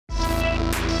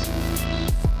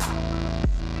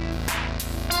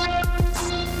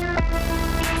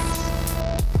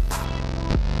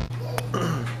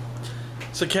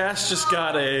So Cass just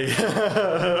got a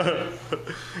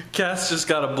Cass just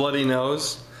got a bloody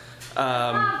nose. It's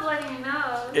not a bloody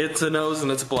nose. It's a nose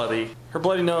and it's bloody. Her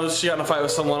bloody nose, she got in a fight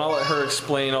with someone. I'll let her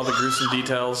explain all the gruesome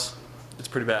details. It's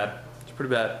pretty bad. It's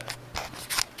pretty bad.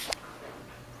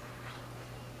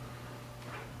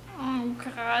 Oh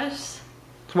gosh. So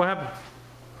what happened?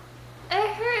 It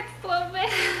hurts so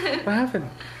bad. What happened?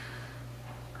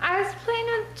 I was playing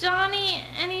with Johnny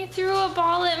and he threw a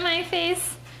ball at my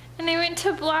face and I went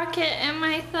to block it and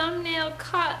my thumbnail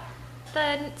caught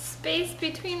the space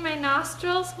between my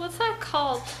nostrils. What's that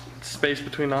called? Space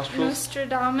between nostrils?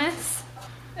 Nostradamus.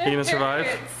 Are you gonna survive?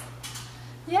 Hurts.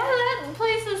 Yeah, that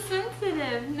place is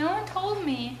sensitive. No one told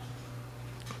me.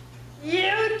 You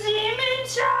demon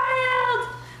child!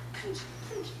 Punch,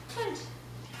 punch, punch.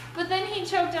 But then he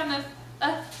choked on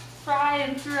a fry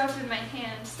and threw up in my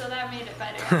hand, so that made it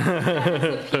better. That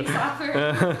was the peace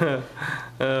offering.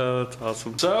 Oh, that's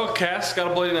awesome. So, Cass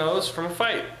got a bloody nose from a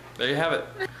fight. There you have it.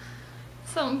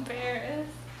 So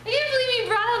embarrassed. I can't believe you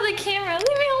brought up the camera.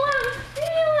 Leave me alone. Leave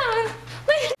me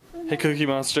alone. Hey, Cookie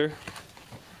Monster.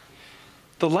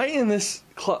 The light in this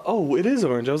oh, it is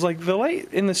orange. I was like, the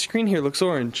light in the screen here looks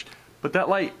orange, but that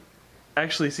light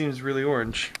actually seems really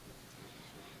orange.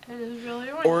 It is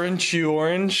really orange. Orange, you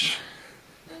orange.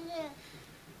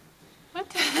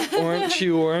 What? Orange,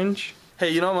 you orange.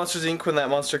 Hey, you know Monsters Inc. when that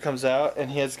monster comes out and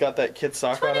he has got that kid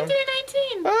sock on him?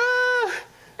 2319. Ah!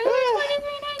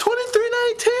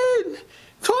 2319!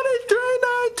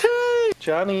 2319!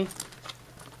 Johnny,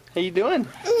 how you doing?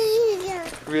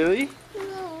 Really?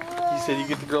 You said you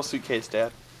get the girl suitcase,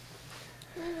 Dad.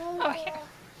 Oh, yeah.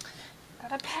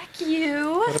 Gotta pack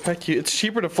you. Gotta pack you. It's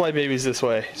cheaper to fly babies this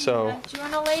way, so. Do you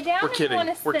want to lay down? We're or kidding. You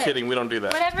wanna We're sit? kidding. We don't do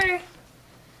that. Whatever.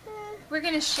 We're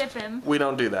gonna ship him. We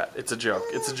don't do that. It's a joke.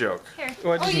 It's a joke. Here.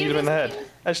 Oh, I just need him in the head.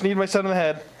 I just need my son in the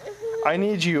head. I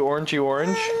need you, orange, you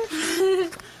orange.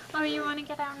 Oh, you want to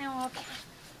get out now? Okay.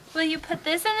 Will you put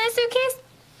this in the suitcase?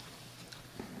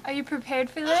 Are you prepared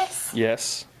for this?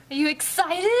 Yes. Are you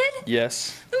excited?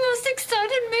 Yes. The most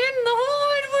excited man in the whole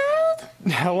wide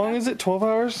world? How long is it? 12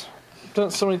 hours? I've done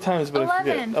it so many times, but I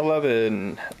forget.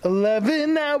 11.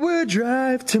 11-hour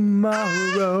drive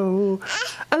tomorrow.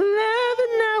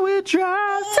 11-hour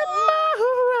drive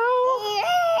tomorrow.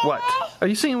 What? Are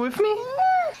you singing with me?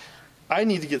 I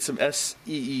need to get some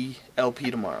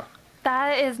SEELP tomorrow.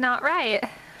 That is not right.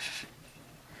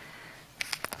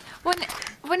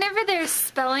 Whenever there's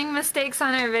spelling mistakes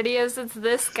on our videos, it's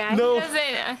this guy. No.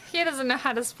 He doesn't know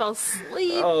how to spell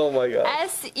sleep. Oh my god.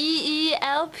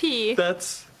 SEELP.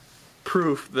 That's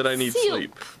proof that I need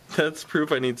sleep. That's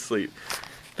proof I need sleep.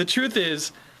 The truth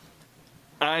is,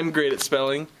 I'm great at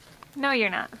spelling. No, you're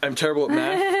not. I'm terrible at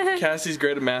math. Cassie's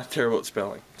great at math, terrible at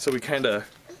spelling. So we kind of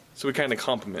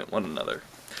complement one another.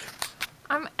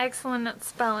 I'm excellent at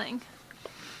spelling.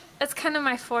 It's kind of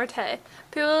my forte.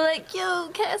 People are like, yo,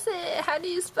 Cassie, how do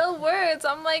you spell words?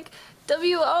 I'm like,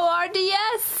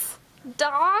 WORDS.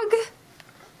 Dog.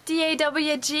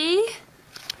 DAWG.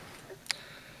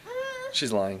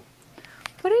 She's lying.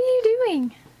 What are you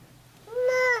doing?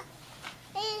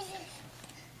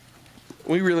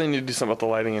 We really need to do something about the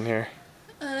lighting in here.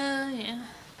 Yeah.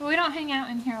 But we don't hang out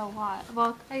in here a lot.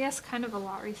 Well, I guess kind of a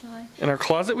lot recently. In our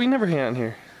closet, we never hang out in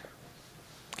here.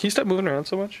 Can you stop moving around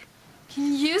so much?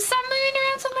 Can you stop moving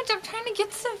around so much? I'm trying to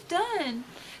get stuff done.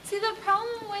 See, the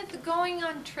problem with going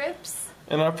on trips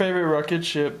And our favorite rocket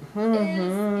ship. is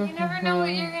you never know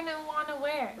what you're going to want to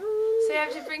wear. So you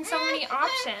have to bring so many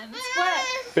options. What?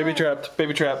 Baby trapped.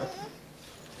 Baby trap.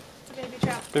 It's a baby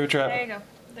trap. Baby trap. There you go.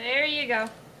 There you go.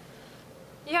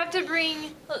 You have to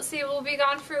bring, let's see, we'll be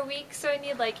gone for a week, so I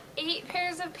need like 8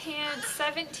 pairs of pants,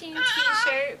 17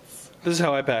 t-shirts. This is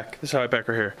how I pack. This is how I pack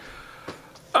right here.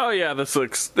 Oh yeah, this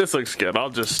looks good. I'll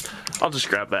just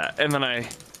grab that, and then I.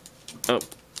 Yep,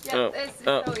 it's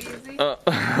so easy.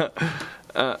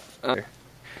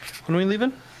 When are we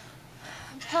leaving?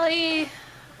 Probably,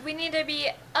 we need to be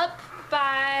up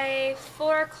by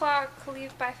 4 o'clock,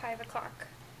 leave by 5 o'clock.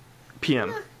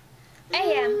 PM.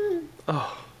 AM.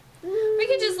 Oh. We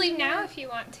could just leave now if you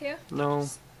want to. No.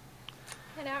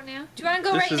 Head out now. Do you want to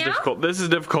go This right is now? difficult. This is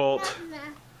difficult.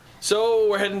 So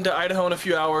we're heading to Idaho in a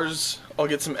few hours. I'll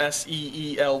get some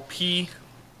SEELP.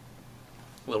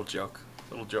 Little joke.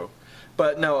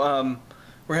 But no,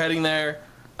 we're heading there.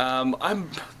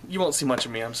 You won't see much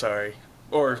of me, I'm sorry.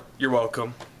 Or you're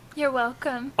welcome. You're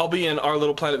welcome. I'll be in Our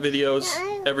Little Planet videos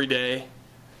every day,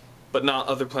 but not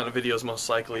Other Planet videos most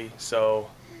likely,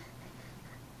 so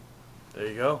there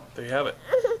you go. There you have it.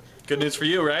 Good news for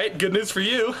you, right? Good news for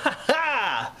you. Ha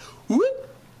ha! Whoop!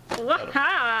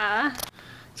 Waha!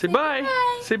 Say bye.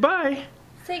 Bye. Say bye.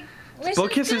 Say Wish Blow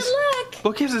us kisses. good luck.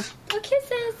 Blow kisses. Blow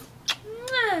kisses.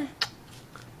 Mwah.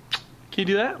 Can you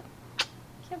do that?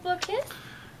 Can you blow a kiss?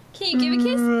 Can you give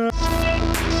a kiss?